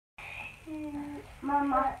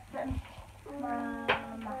Mama.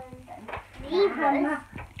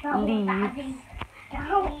 Leaves.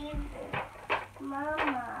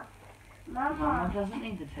 Mama. Mama doesn't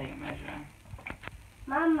need to take measure.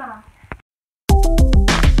 Mama.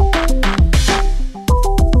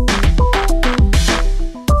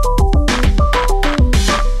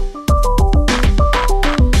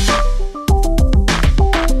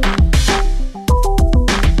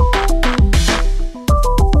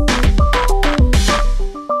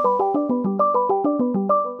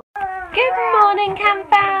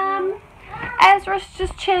 Ezra's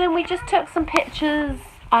just chilling. We just took some pictures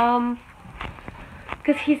because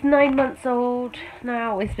he's 9 months old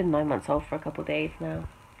now. He's been 9 months old for a couple of days now,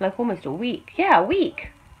 like almost a week. Yeah, a week.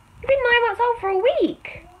 You've been 9 months old for a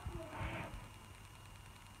week.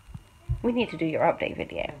 We need to do your update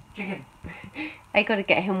video. Chicken. I gotta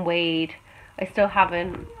get him weighed. I still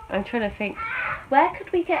haven't. I'm trying to think, where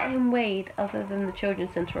could we get him weighed other than the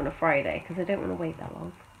children's centre on a Friday, because I don't want to wait that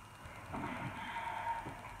long.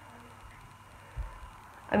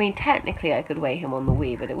 I mean, technically I could weigh him on the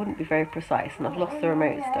Wii, but it wouldn't be very precise, and I've lost the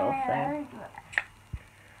remote still, so...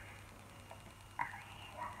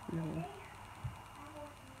 No.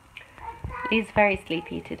 He's very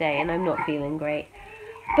sleepy today, and I'm not feeling great.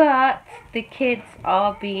 But the kids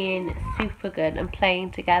are being super good and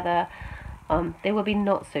playing together. They were being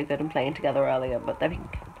not so good and playing together earlier, but they've been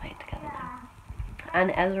playing together now.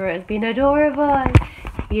 And Ezra has been adorable.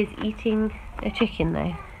 He is eating a chicken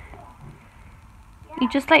now. You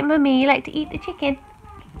just like Mummy, you like to eat the chicken?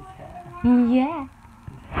 Yeah.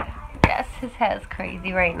 Yes, his hair's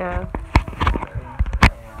crazy right now.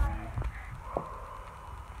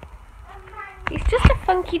 He's just a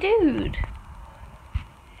funky dude.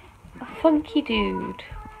 A funky dude.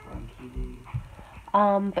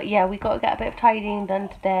 But yeah, we got to get a bit of tidying done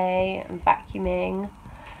today and vacuuming.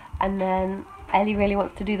 And then Ellie really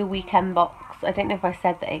wants to do the weekend box. I don't know if I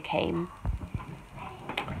said that it came.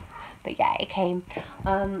 But yeah, it came.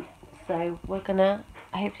 So we're gonna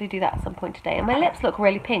hopefully do that at some point today. And my lips look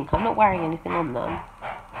really pink. I'm not wearing anything on them.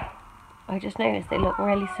 I just noticed they look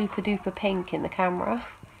really super duper pink in the camera.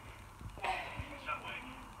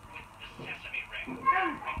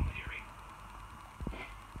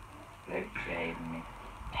 My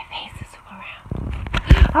face is all around.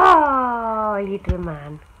 Oh, little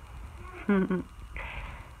man.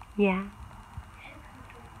 Yeah.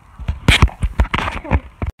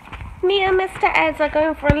 Me and Mr. Eds are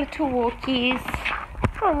going for a little walkies.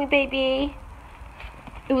 Come on, me baby.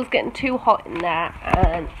 It was getting too hot in there,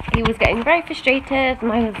 and he was getting very frustrated,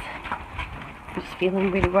 and I was just feeling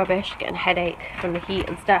really rubbish, getting a headache from the heat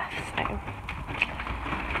and stuff. So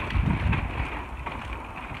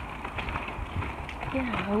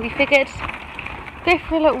yeah, we figured go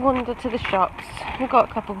for a little wander to the shops. We've got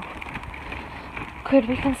a couple quid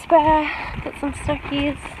we can spare. Get some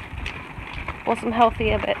snackies or some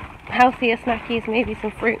healthier snackies, maybe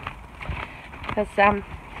some fruit, because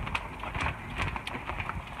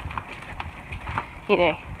you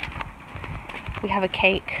know, we have a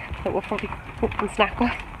cake that we'll probably walk and snack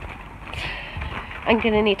on. I'm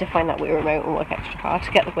gonna need to find that Wii remote and work extra hard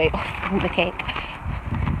to get the weight off from the cake.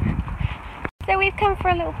 So we've come for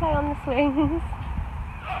a little play on the swings.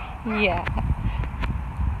 Yeah.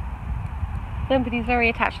 Somebody's very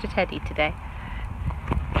attached to Teddy today.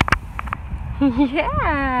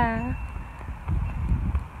 Yeah.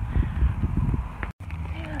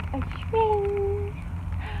 A swing.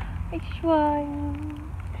 A swing.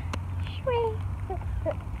 Swing.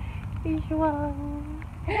 A swing.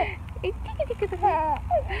 A tickety-tickety.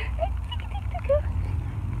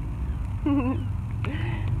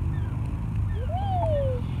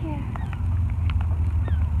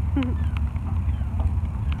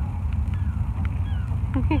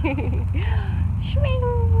 Swing.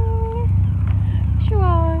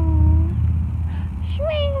 Swung,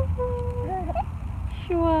 swing,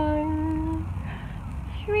 swung,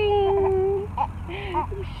 swing,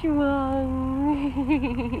 swung.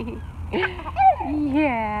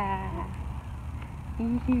 Yeah.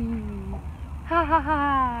 Ha ha ha.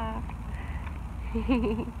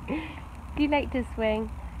 You like to swing?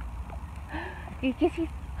 Do kisses?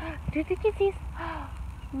 Do the kisses?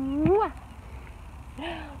 Mwah.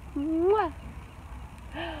 Mwah.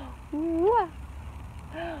 Mwah.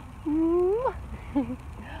 Mwah.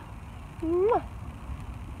 Mwah.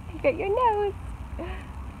 You got your nose.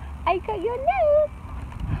 I got your nose.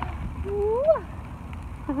 Mwah.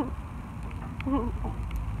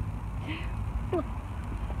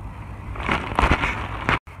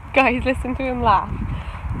 Guys, listen to him laugh.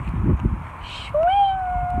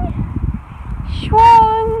 Swing.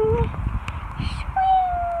 Swung.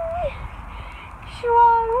 Swing.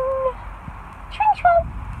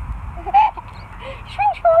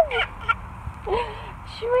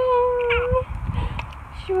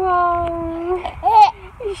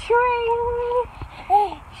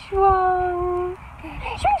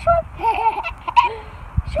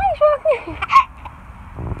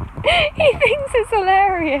 He thinks it's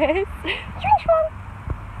hilarious.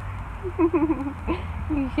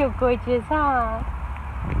 You're so gorgeous, huh?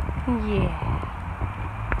 Yeah.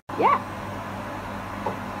 Yeah.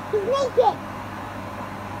 He's naked.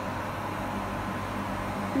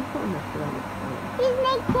 He's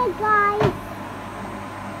naked, guys.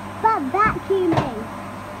 But vacuuming.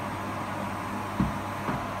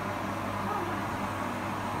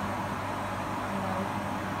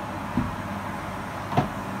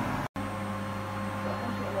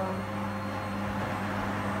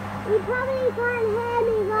 You probably can't hear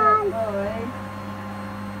me, guys.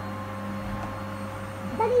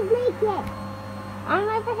 But he's naked. I'm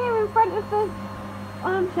over here in front of the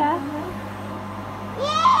armchair.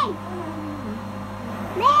 Yes!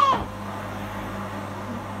 Yes!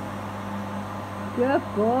 Good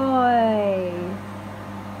boy.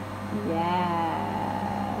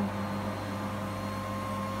 Yeah.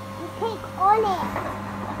 You take on it.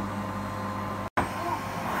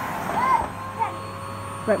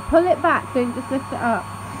 Right, pull it back, don't just lift it up.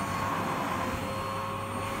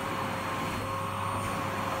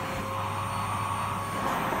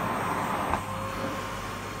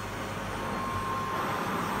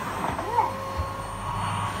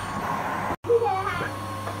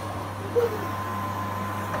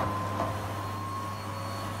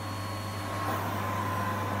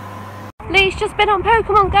 Lee's just been on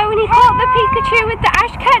Pokemon Go and he caught the Pikachu with the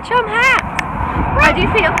Ash Ketchum hat. How do you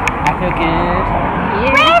feel? I feel good.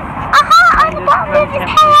 With a heart on the bottom of his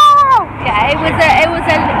tail! Yeah, it was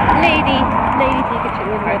a lady Pikachu.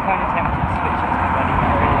 I'm kind of tempted to switch it to my buddy.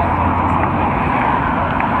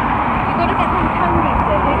 You got to get them candies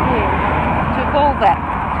though, don't you? To evolve it.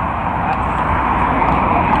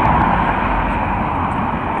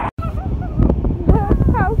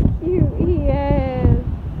 Look how cute he is.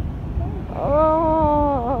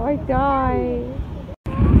 Oh, I died.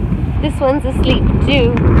 This one's asleep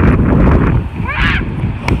too.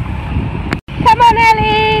 Come on,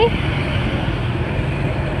 Ellie!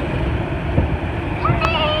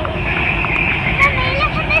 Mummy,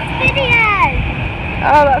 look at this video!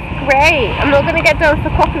 Oh, that's great. I'm not going to get done for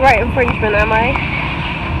copyright infringement, am I?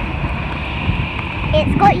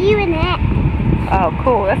 It's got you in it. Oh,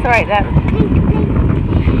 cool. That's alright then. Blink,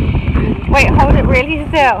 blink, Wait, hold it really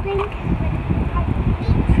still. blink.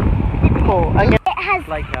 Cool. I'm gonna... It has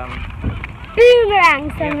Like, boomerang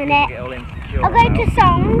song in it. get all insecure I'll go to about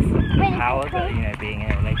songs. Really power that, quickly. you know, being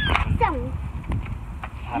in a relationship, Songs.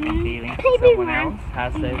 having feelings Play for someone boomerang. else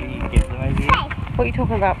has over you, gives them over you. Hey, What are you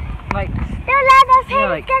talking about? Like, they'll let us you know, him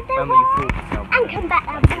like, get the when you ball fall for someone, and come back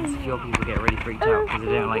down. insecure people get really freaked out because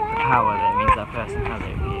they don't like the power that it means that person has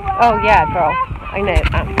over you. Oh, yeah, girl. I know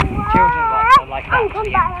that. Children are like that And to come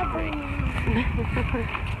the back nth degree.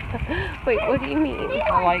 Wait, what do you mean?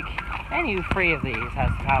 Well, like, any three of these has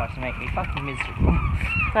the power to make me fucking miserable.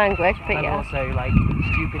 Language, but And yeah. also, like,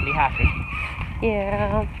 stupidly happy.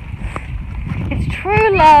 Yeah. It's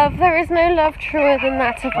true love. There is no love truer than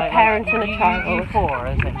that of a parent and a you child. four are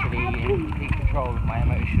essentially in complete control of my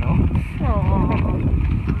emotional.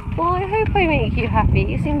 Aww. Well, I hope I make you happy.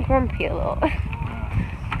 You seem grumpy a lot.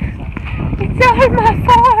 It's all my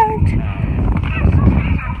fault!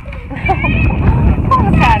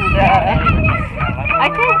 Poor Sander. I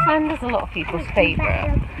think Sander's a lot of people's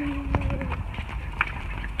favourite.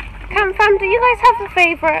 Camp fam, do you guys have a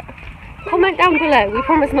favourite? Comment down below. We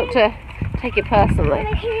promise not to take it personally.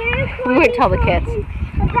 We won't tell the kids.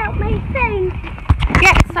 About my phone.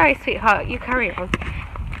 Yeah, sorry sweetheart, you carry on.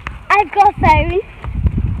 I've got a phone.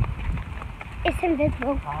 It's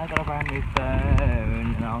invisible. I got a brand new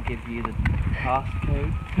phone and I'll give you the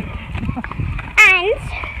passcode. And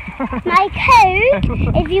my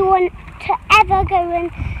code, if you want to ever go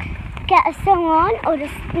and get a song on or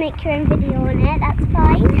just make your own video on it, that's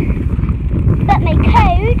fine. But my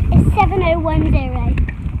code is 7010.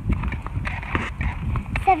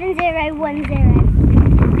 7010.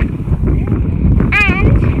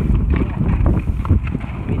 And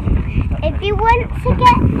if you want to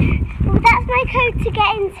get, well, that's my code to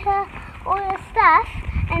get into all the stuff.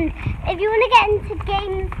 And if you want to get into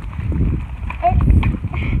games, it's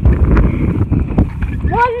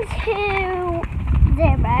 120.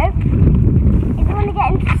 If you want to get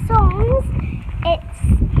into songs, it's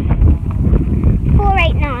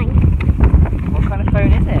 489. What kind of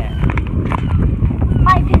phone is it?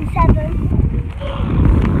 iPhone 7.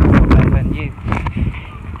 What phone you?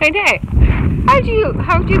 I know.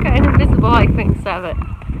 How do you get an invisible iPhone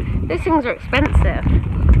 7? Those things are expensive.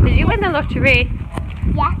 Did you win the lottery?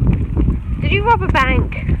 Yeah. Did you rob a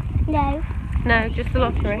bank? No. No, just the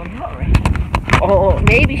lottery. Lottery. Or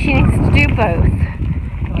maybe she needs to do both.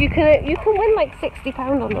 You can win like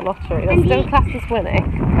 £60 on the lottery. That's still classed as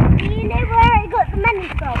winning. Do you know where I got the money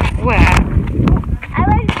from? Where? I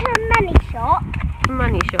went to a money shop.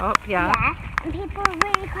 Money shop, yeah. Yeah, and people were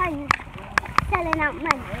really kind selling out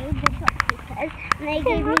money, the shopkeepers, and they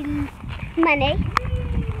gave me money.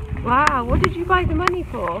 Wow, what did you buy the money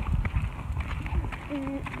for?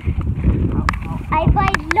 I buy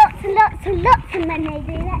lots and lots and lots of money,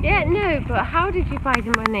 do that. Yeah, no, but how did you buy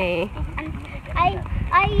the money? And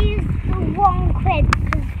I used the £1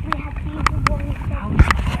 because we had to use the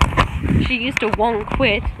 £1. She used a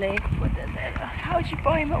 £1, Lee. How did you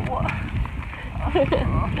buy him at what? Is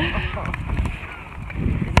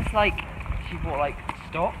this like, she bought like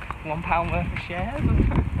stock? £1 worth of shares?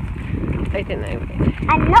 I don't know.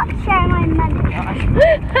 I'm not sharing my money.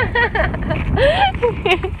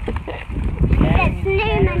 It's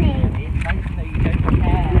new money. It's nice to know you don't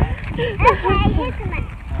care. Okay, here's the money.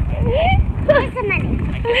 Here's the money.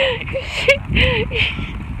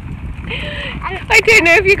 I don't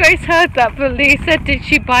know if you guys heard that, but Lee said, did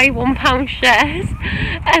she buy £1 shares?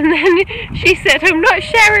 And then she said, I'm not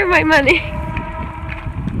sharing my money.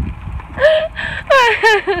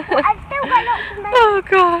 I've still got lots of money. Oh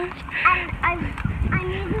God. And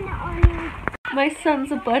I'm using it on. My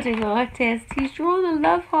son's a budding artist. He's drawn a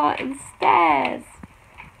love heart and stairs.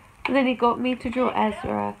 And then he got me to draw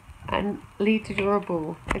Ezra and Lee to draw a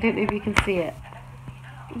ball. I don't know if you can see it.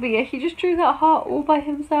 But yeah, he just drew that heart all by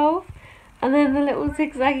himself. And then the little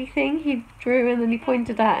zigzaggy thing he drew and then he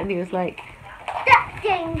pointed at and he was like,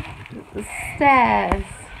 Ducking. stairs.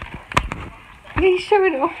 He's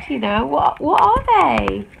showing it off to you now. What are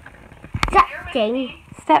they? Ducking.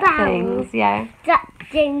 Step Bounce. things, yeah.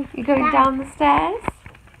 Ducking. You're going down the stairs?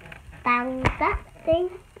 Down that thing.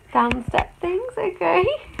 Down step things, okay.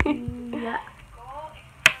 Yeah.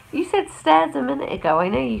 You said stairs a minute ago, I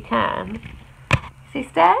know you can. See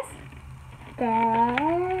stairs?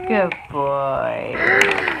 There. Good boy.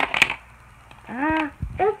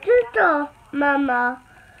 It's the door, Mama.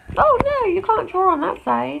 Oh no, you can't draw on that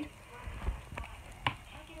side.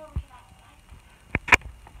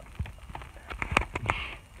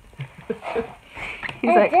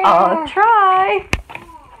 He's like, I'll try.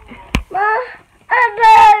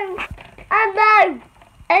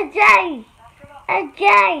 A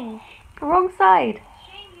J. Wrong side.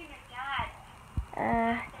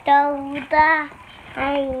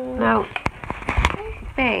 No.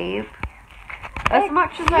 Babe, as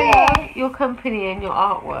much as I love your company and your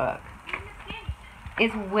artwork,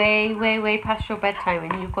 it's way past your bedtime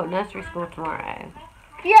and you've got nursery school tomorrow.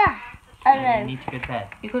 Yeah. I You know. need to go to bed.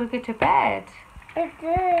 You've got to go to bed. It's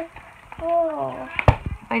a ball.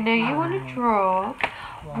 I know you want to draw.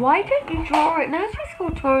 Why don't you draw at nursery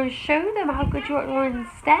school tomorrow and show them how good you are at drawing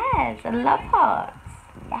stairs and love hearts?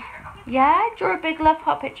 Yeah. Yeah? Draw a big love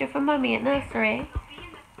heart picture for Mummy at nursery.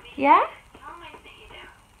 Yeah?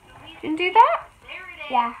 You can do that?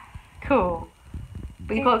 Yeah. Cool.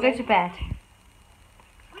 But you got to go to bed.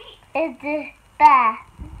 It's a bear.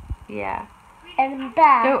 Yeah. And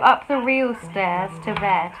bear. Go up the real stairs to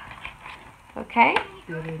bed. Okay?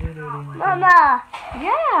 Mama.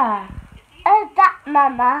 Yeah. Is that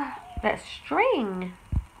Mama? That's string.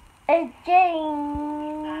 It's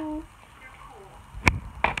Jane.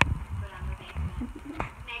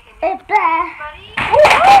 It's bear.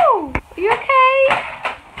 Oh! Are you okay?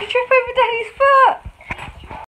 Did you trip over Daddy's foot?